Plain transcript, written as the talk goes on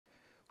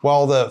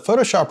While the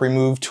Photoshop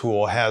Remove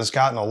tool has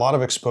gotten a lot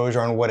of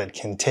exposure on what it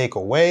can take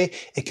away,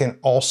 it can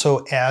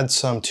also add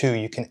some too.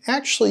 You can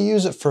actually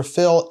use it for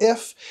fill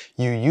if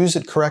you use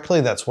it correctly.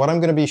 That's what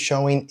I'm going to be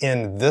showing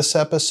in this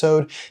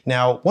episode.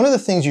 Now, one of the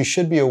things you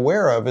should be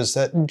aware of is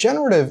that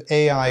generative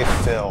AI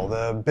fill,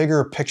 the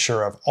bigger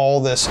picture of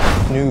all this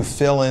new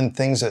fill-in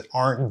things that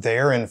aren't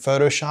there in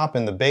Photoshop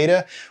in the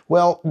beta,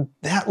 well,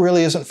 that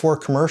really isn't for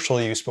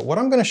commercial use. But what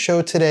I'm going to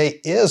show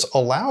today is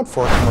allowed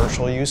for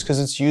commercial use because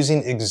it's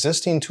using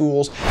existing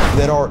tools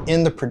that are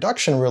in the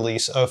production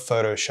release of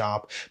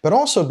Photoshop. But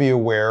also be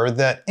aware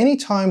that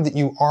anytime that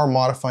you are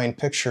modifying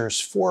pictures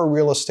for a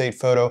real estate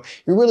photo,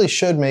 you really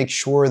should make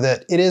sure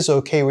that it is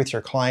okay with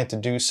your client to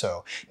do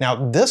so.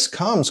 Now, this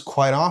comes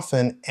quite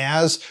often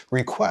as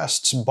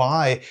requests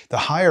by the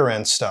higher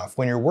end stuff.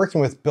 When you're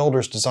working with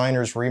builders,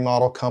 designers,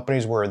 remodel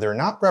companies where they're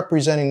not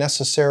representing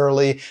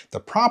necessarily the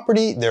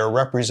property, they're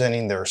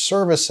representing their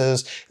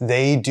services,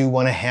 they do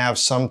want to have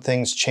some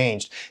things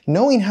changed.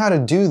 Knowing how to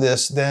do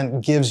this then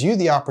gives you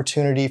the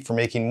opportunity for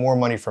making more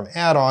money from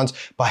add-ons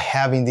by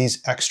having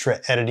these extra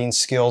editing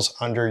skills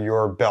under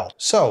your belt.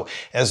 So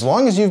as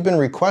long as you've been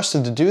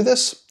requested to do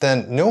this,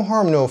 then no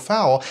harm, no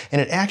foul, and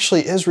it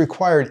actually is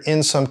required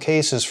in some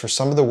cases for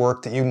some of the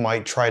work that you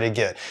might try to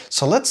get.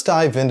 So let's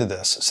dive into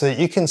this so that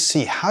you can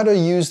see how to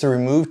use the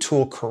Remove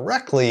tool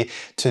correctly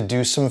to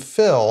do some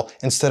fill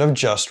instead of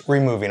just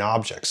removing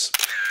objects.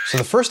 So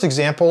the first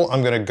example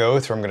I'm going to go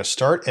through, I'm going to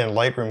start in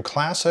Lightroom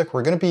Classic.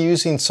 We're going to be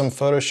using some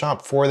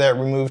Photoshop for that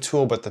Remove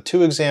tool, but the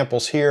two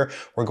examples here,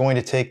 we're going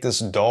to take this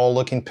dull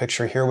looking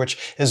picture here,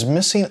 which is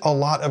missing a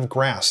lot of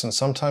grass, and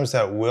sometimes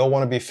that will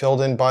want to be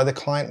filled in by the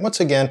client, once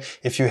again,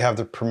 if you have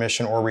the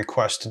permission or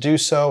request to do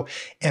so.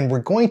 And we're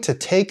going to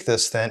take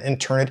this then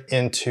and turn it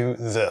into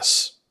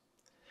this.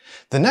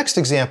 The next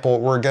example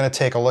we're going to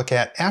take a look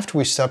at after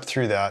we step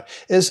through that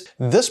is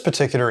this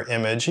particular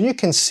image, and you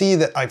can see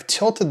that I've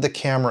tilted the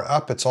camera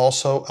up. It's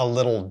also a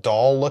little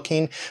dull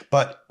looking,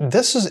 but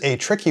this is a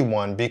tricky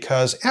one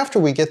because after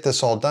we get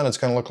this all done, it's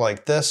going to look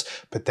like this,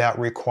 but that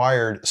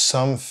required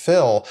some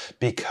fill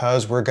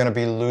because we're going to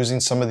be losing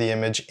some of the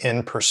image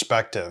in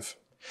perspective.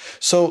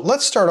 So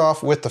let's start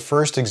off with the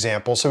first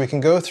example so we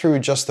can go through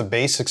just the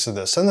basics of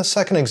this. And the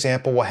second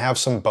example will have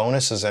some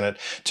bonuses in it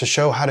to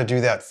show how to do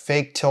that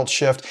fake tilt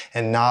shift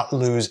and not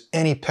lose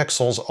any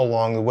pixels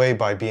along the way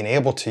by being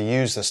able to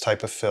use this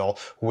type of fill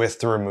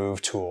with the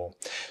Remove tool.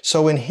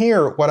 So in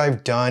here, what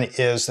I've done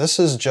is this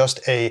is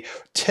just a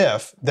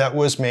TIFF that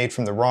was made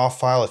from the raw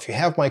file. If you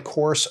have my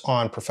course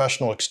on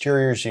professional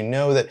exteriors, you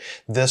know that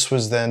this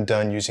was then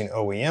done using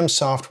OEM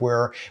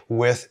software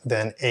with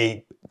then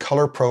a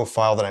color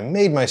profile that I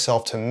made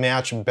myself to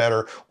match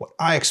better what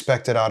I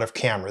expected out of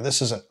camera.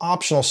 This is an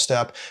optional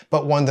step,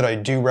 but one that I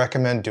do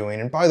recommend doing.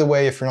 And by the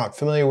way, if you're not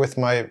familiar with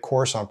my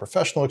course on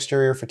professional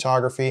exterior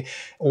photography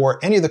or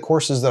any of the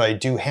courses that I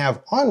do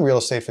have on real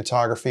estate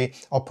photography,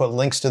 I'll put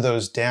links to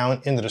those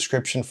down in the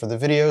description for the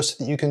video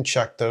so that you can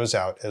check those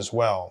out as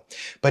well.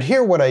 But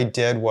here what I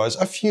did was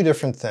a few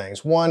different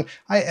things. One,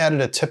 I added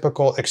a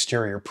typical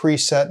exterior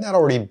preset, and that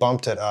already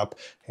bumped it up,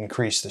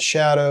 increased the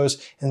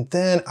shadows, and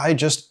then I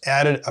just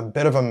added a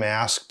bit of a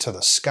mask to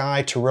the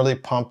sky to really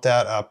pump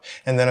that up,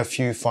 and then a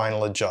few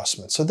final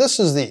adjustments. So this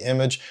is the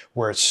image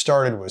where it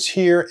started was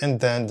here,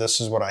 and then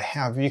this is what I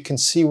have. You can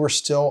see we're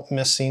still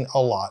missing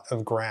a lot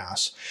of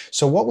grass.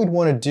 So what we'd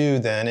want to do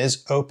then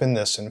is open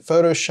this in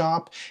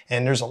Photoshop,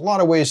 and there's a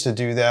lot of ways to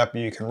do that,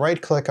 but you can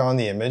right click on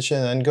the image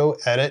and then go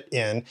edit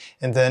in,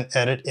 and then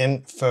edit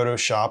in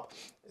Photoshop.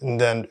 And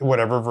then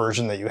whatever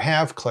version that you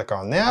have, click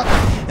on that,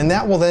 and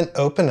that will then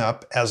open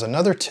up as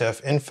another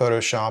TIFF in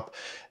Photoshop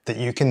that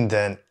you can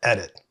then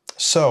edit.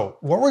 So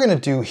what we're going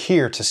to do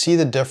here to see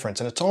the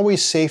difference, and it's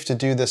always safe to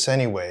do this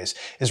anyways,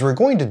 is we're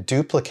going to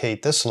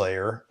duplicate this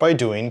layer by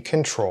doing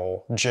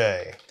Control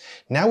J.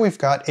 Now we've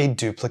got a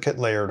duplicate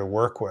layer to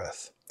work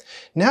with.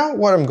 Now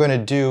what I'm going to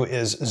do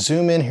is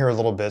zoom in here a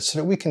little bit so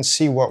that we can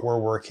see what we're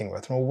working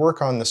with. And we'll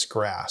work on this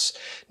grass.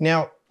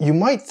 Now, you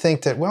might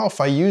think that, well,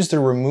 if I use the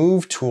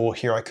Remove tool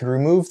here, I could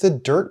remove the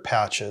dirt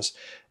patches.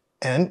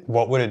 And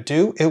what would it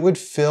do? It would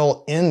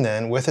fill in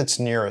then with its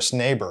nearest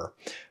neighbor.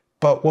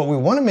 But what we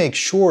want to make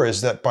sure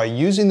is that by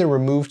using the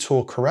Remove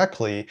tool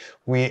correctly,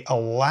 we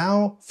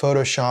allow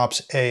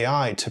Photoshop's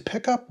AI to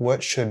pick up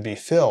what should be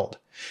filled.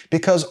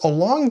 Because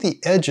along the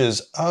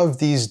edges of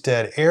these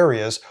dead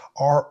areas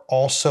are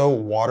also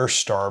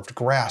water-starved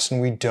grass,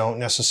 and we don't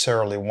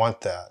necessarily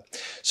want that.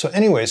 So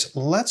anyways,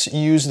 let's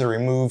use the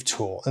Remove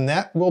tool, and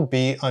that will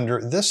be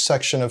under this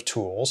section of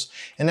tools,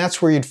 and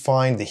that's where you'd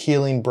find the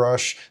healing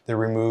brush, the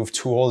Remove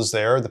tool is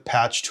there, the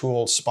patch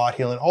tool, spot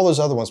healing, all those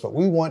other ones, but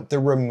we want the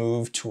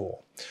Remove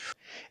tool.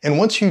 And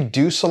once you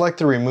do select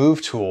the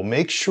Remove tool,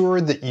 make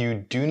sure that you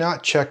do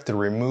not check the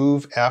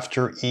Remove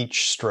after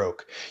each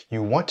stroke.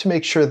 You want to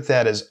make sure that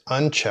that is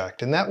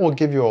unchecked, and that will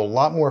give you a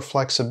lot more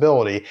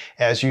flexibility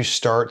as you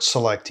start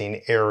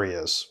selecting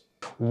areas.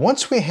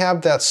 Once we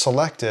have that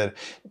selected,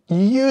 you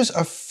use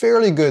a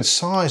fairly good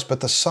size, but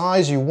the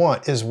size you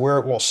want is where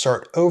it will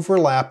start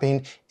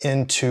overlapping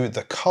into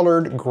the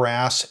colored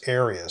grass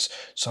areas.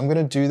 So I'm going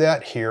to do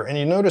that here. And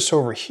you notice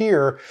over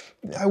here,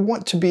 I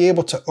want to be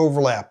able to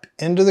overlap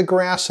into the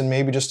grass and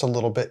maybe just a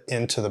little bit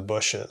into the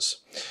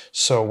bushes.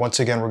 So once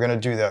again, we're going to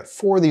do that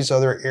for these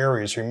other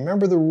areas.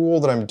 Remember, the rule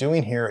that I'm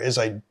doing here is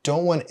I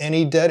don't want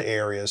any dead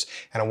areas,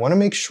 and I want to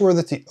make sure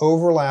that the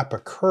overlap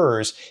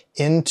occurs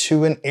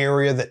into an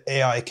area that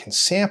AI can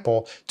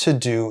sample to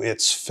do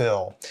its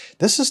fill.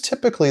 This is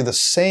typically the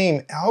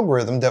same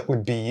algorithm that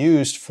would be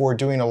used for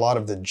doing a lot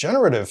of the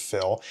generative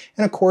fill,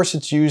 and of course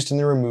it's used in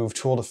the remove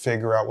tool to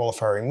figure out, well,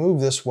 if I remove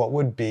this, what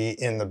would be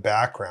in the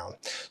background.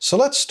 So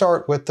let's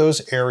start with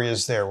those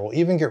areas there. We'll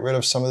even get rid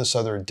of some of this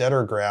other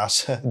deader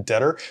grass,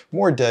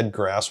 more dead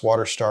grass,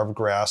 water-starved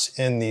grass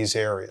in these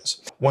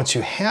areas. Once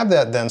you have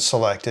that then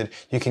selected,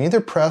 you can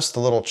either press the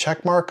little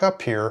check mark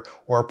up here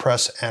or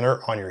press enter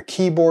on your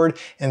keyboard,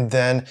 and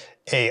then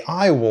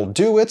AI will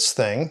do its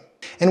thing.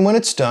 And when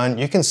it's done,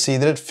 you can see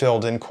that it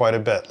filled in quite a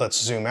bit.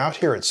 Let's zoom out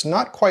here. It's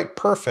not quite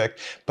perfect,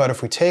 but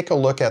if we take a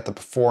look at the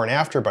before and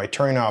after by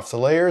turning off the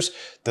layers,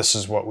 this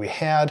is what we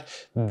had,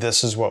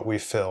 this is what we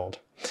filled.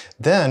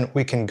 Then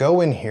we can go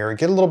in here,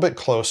 get a little bit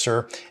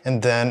closer,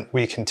 and then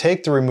we can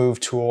take the remove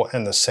tool,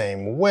 and the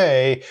same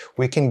way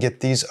we can get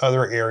these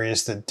other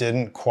areas that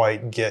didn't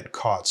quite get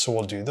caught. So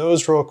we'll do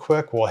those real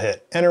quick. We'll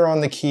hit enter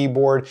on the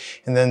keyboard,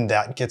 and then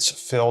that gets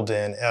filled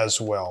in as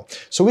well.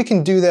 So we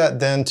can do that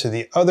then to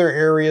the other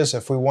areas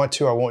if we want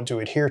to. I won't do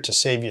it here to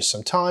save you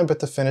some time, but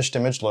the finished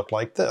image looked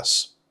like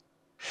this.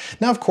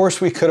 Now, of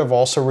course, we could have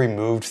also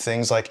removed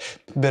things like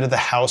a bit of the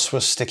house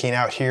was sticking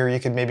out here. You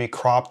could maybe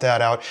crop that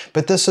out,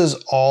 but this is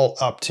all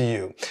up to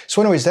you.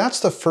 So anyways, that's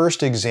the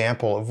first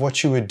example of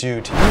what you would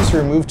do to use the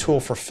remove tool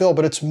for fill,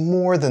 but it's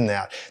more than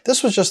that.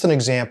 This was just an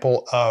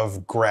example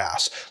of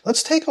grass.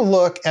 Let's take a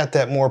look at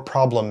that more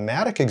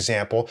problematic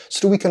example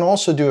so we can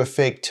also do a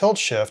fake tilt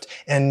shift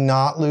and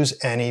not lose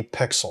any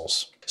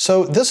pixels.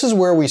 So this is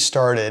where we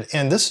started,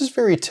 and this is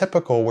very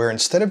typical where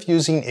instead of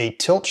using a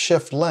tilt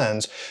shift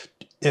lens,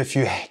 if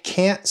you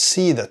can't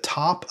see the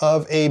top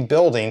of a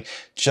building,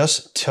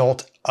 just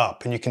tilt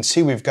up. And you can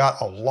see we've got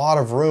a lot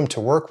of room to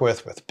work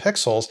with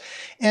pixels,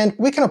 and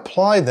we can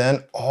apply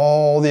then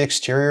all the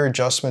exterior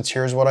adjustments.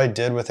 Here's what I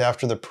did with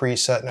after the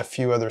preset and a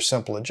few other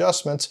simple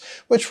adjustments,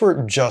 which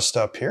were just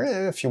up here.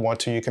 If you want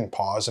to, you can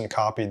pause and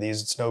copy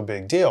these. It's no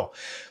big deal.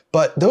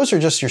 But those are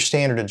just your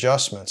standard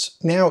adjustments.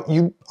 Now,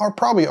 you are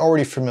probably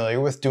already familiar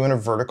with doing a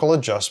vertical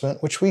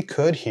adjustment, which we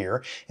could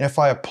here. And if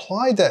I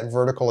applied that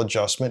vertical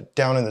adjustment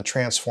down in the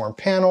transform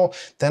panel,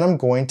 then I'm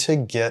going to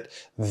get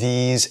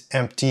these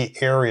empty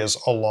areas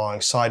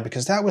alongside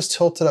because that was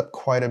tilted up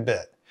quite a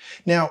bit.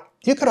 Now,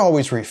 you could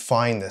always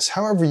refine this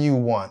however you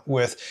want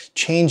with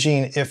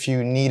changing if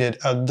you needed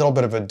a little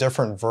bit of a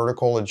different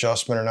vertical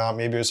adjustment or not.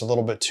 Maybe it was a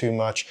little bit too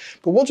much,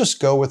 but we'll just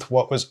go with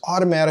what was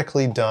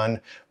automatically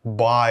done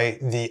by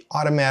the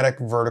automatic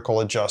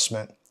vertical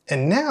adjustment.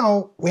 And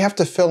now we have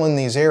to fill in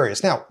these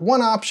areas. Now,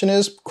 one option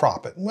is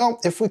crop it. Well,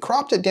 if we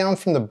cropped it down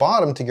from the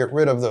bottom to get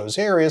rid of those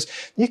areas,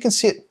 you can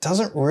see it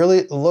doesn't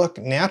really look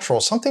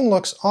natural. Something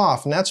looks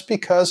off, and that's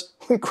because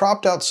we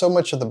cropped out so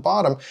much at the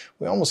bottom,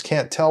 we almost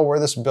can't tell where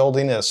this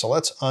building is. So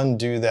let's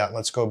undo that.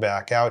 Let's go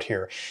back out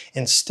here.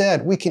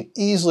 Instead, we can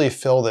easily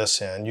fill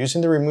this in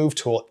using the remove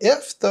tool,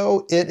 if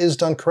though it is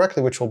done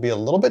correctly, which will be a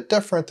little bit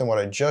different than what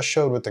I just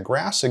showed with the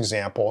grass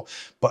example,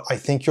 but I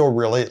think you'll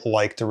really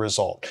like the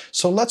result.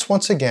 So let's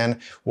once again,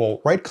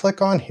 we'll right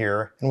click on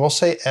here and we'll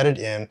say edit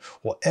in.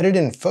 We'll edit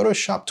in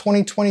Photoshop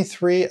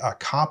 2023, a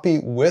copy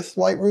with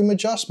Lightroom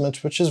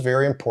adjustments, which is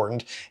very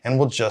important. And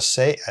we'll just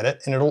say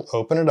edit and it'll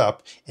open it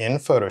up in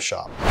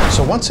Photoshop.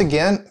 So once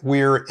again,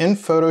 we're in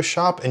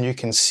Photoshop and you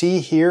can see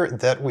here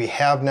that we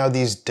have now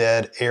these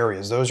dead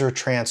areas. Those are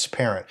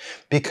transparent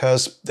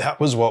because that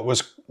was what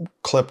was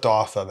clipped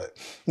off of it.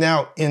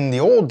 Now, in the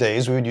old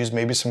days, we would use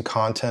maybe some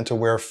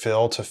content-aware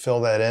fill to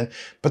fill that in,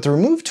 but the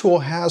remove tool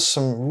has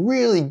some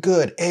really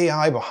good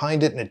AI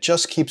behind it and it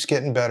just keeps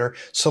getting better.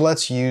 So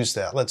let's use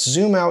that. Let's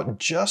zoom out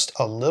just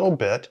a little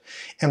bit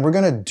and we're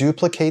going to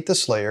duplicate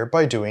this layer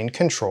by doing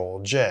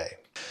Control-J.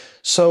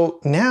 So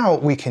now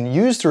we can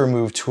use the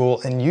remove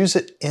tool and use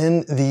it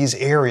in these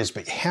areas,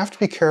 but you have to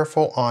be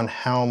careful on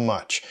how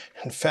much.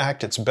 In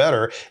fact, it's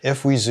better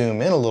if we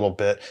zoom in a little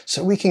bit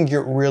so we can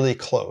get really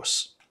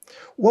close.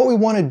 What we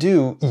want to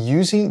do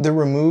using the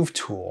remove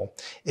tool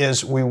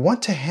is we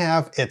want to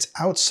have its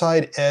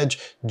outside edge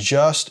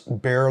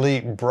just barely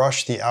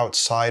brush the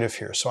outside of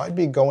here. So I'd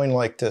be going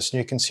like this, and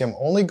you can see I'm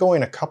only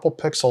going a couple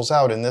pixels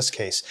out in this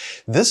case.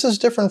 This is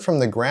different from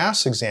the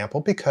grass example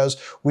because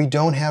we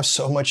don't have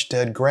so much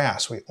dead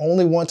grass. We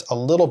only want a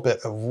little bit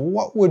of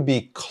what would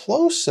be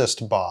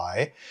closest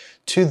by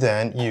to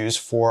then use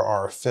for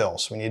our fill.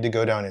 So we need to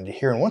go down into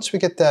here, and once we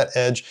get that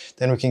edge,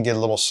 then we can get a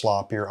little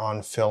sloppier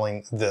on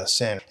filling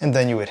this in. And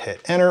then you would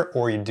hit enter,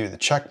 or you do the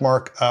check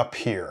mark up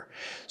here.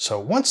 So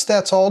once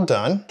that's all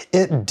done,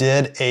 it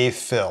did a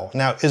fill.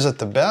 Now, is it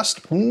the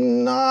best?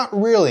 Not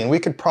really, and we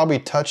could probably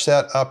touch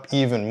that up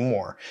even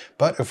more.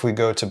 But if we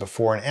go to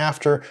before and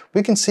after,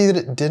 we can see that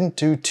it didn't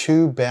do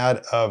too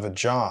bad of a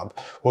job.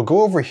 We'll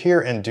go over here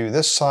and do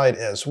this side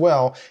as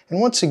well. And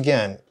once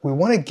again, we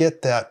want to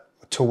get that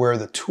to where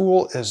the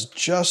tool is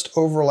just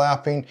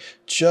overlapping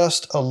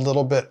just a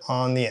little bit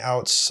on the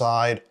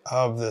outside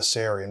of this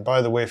area. And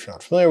by the way, if you're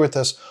not familiar with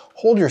this,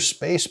 hold your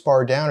space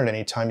bar down at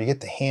any time. You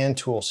get the hand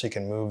tool so you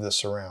can move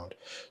this around.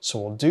 So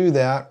we'll do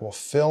that. We'll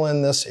fill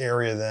in this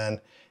area then,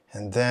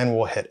 and then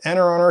we'll hit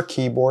enter on our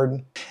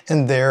keyboard,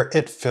 and there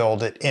it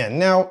filled it in.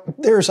 Now,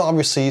 there's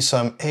obviously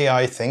some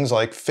AI things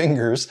like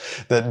fingers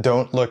that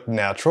don't look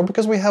natural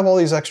because we have all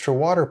these extra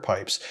water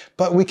pipes,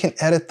 but we can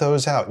edit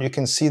those out. You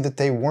can see that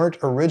they weren't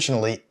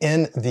originally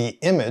in the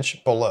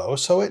image below,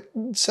 so it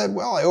said,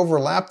 well, I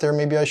overlapped there,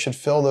 maybe I should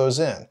fill those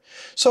in.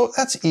 So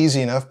that's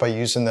easy enough by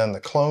using then the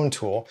clone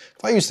tool.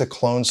 If I use the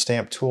clone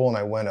stamp tool and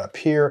I went up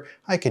here,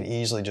 I could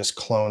easily just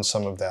clone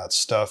some of that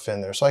stuff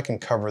in there, so I can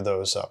cover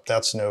those up.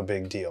 That's no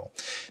big deal.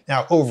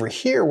 Now over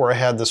here where I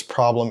had this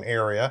problem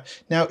area,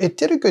 now it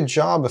did a good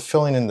job of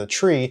filling in the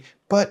tree,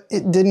 but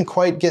it didn't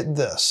quite get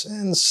this,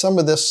 and some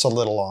of this is a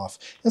little off.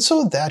 And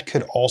so that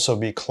could also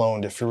be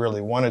cloned if you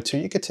really wanted to.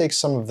 You could take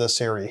some of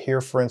this area here,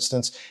 for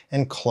instance,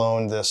 and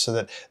clone this so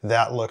that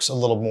that looks a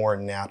little more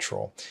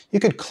natural. You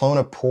could clone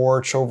a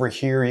porch over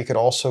here. You could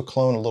also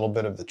clone a little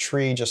bit of the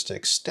tree just to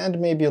extend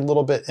maybe a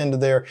little bit into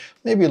there,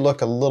 maybe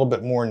look a little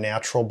bit more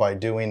natural by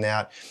doing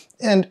that.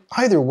 And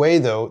either way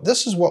though,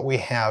 this is what we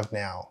have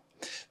now.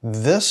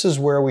 This is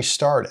where we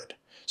started.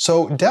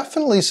 So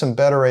definitely some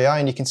better AI,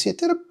 and you can see it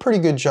did a pretty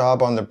good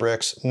job on the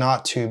bricks,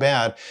 not too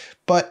bad,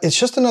 but it's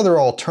just another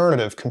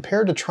alternative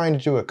compared to trying to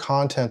do a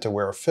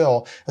content-aware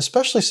fill,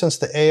 especially since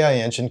the AI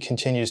engine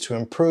continues to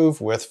improve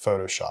with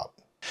Photoshop.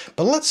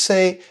 But let's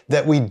say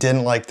that we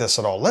didn't like this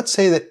at all. Let's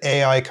say that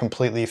AI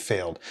completely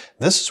failed.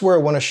 This is where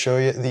I want to show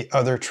you the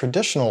other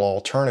traditional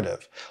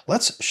alternative.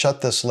 Let's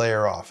shut this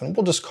layer off, and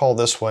we'll just call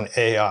this one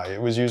AI.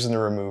 It was using the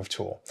remove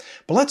tool.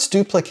 But let's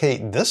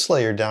duplicate this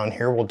layer down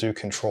here. We'll do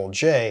Control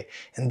J,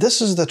 and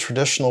this is the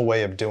traditional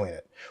way of doing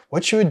it.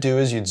 What you would do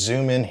is you'd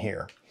zoom in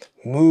here,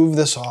 move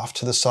this off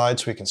to the side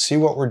so we can see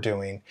what we're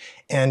doing,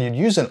 and you'd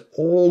use an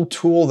old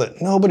tool that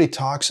nobody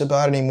talks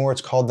about anymore. It's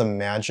called the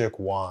Magic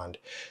Wand.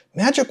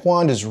 Magic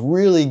Wand is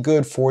really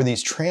good for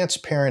these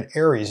transparent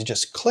areas. You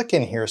just click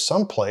in here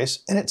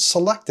someplace and it's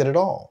selected it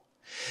all.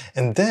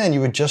 And then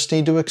you would just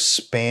need to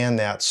expand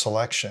that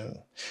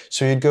selection.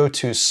 So you'd go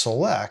to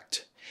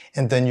Select,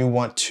 and then you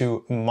want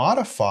to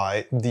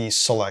modify the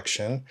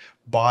selection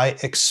by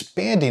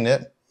expanding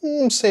it,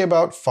 say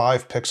about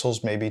 5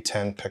 pixels, maybe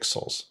 10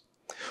 pixels.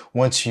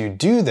 Once you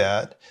do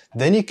that,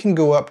 then you can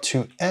go up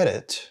to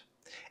Edit,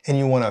 and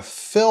you want to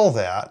fill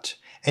that,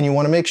 and you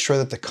want to make sure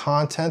that the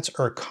contents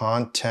are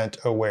content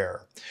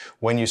aware.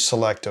 When you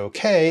select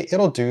OK,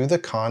 it'll do the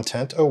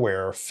content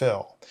aware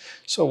fill.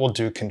 So we'll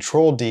do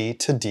Control D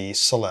to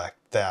deselect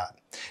that.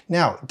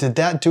 Now, did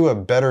that do a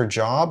better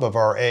job of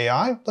our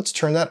AI? Let's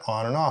turn that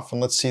on and off and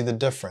let's see the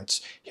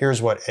difference.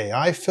 Here's what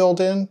AI filled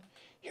in.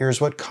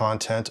 Here's what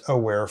content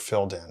aware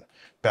filled in.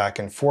 Back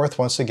and forth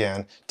once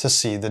again to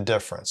see the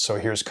difference. So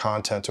here's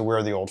content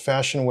aware the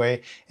old-fashioned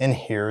way, and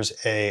here's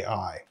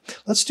AI.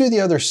 Let's do the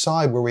other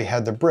side where we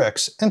had the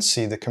bricks and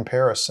see the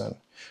comparison.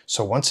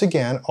 So once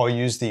again, I'll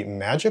use the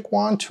Magic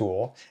Wand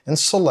tool and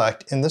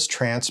select in this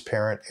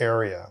transparent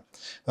area.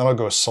 Then I'll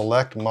go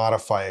Select,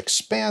 Modify,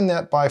 expand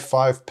that by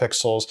 5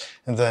 pixels,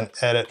 and then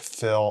Edit,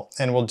 Fill,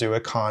 and we'll do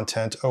a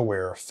content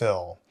aware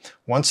fill.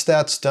 Once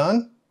that's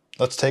done,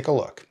 let's take a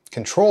look.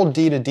 Control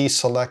D to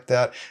deselect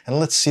that, and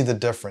let's see the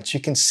difference.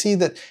 You can see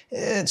that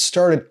it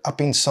started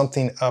upping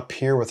something up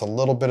here with a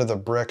little bit of the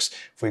bricks.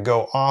 If we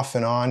go off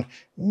and on,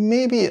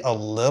 maybe a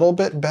little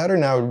bit better.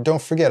 Now,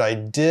 don't forget, I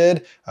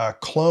did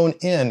clone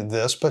in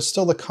this, but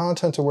still the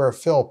content aware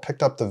fill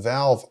picked up the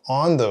valve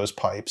on those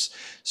pipes.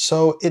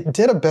 So it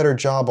did a better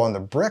job on the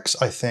bricks,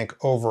 I think,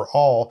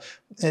 overall.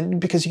 And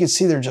because you can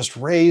see they're just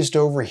raised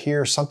over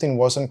here, something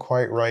wasn't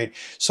quite right.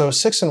 So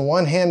 6 in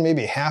one hand,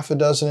 maybe half a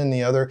dozen in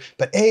the other,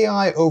 but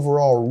AI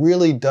overall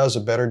really does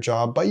a better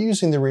job by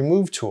using the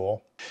remove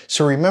tool.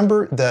 So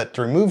remember that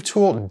the remove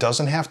tool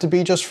doesn't have to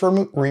be just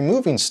for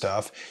removing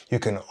stuff. You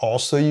can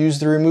also use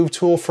the remove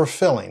tool for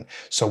filling.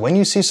 So when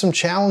you see some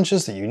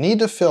challenges that you need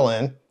to fill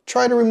in,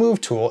 try the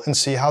remove tool and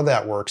see how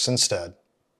that works instead.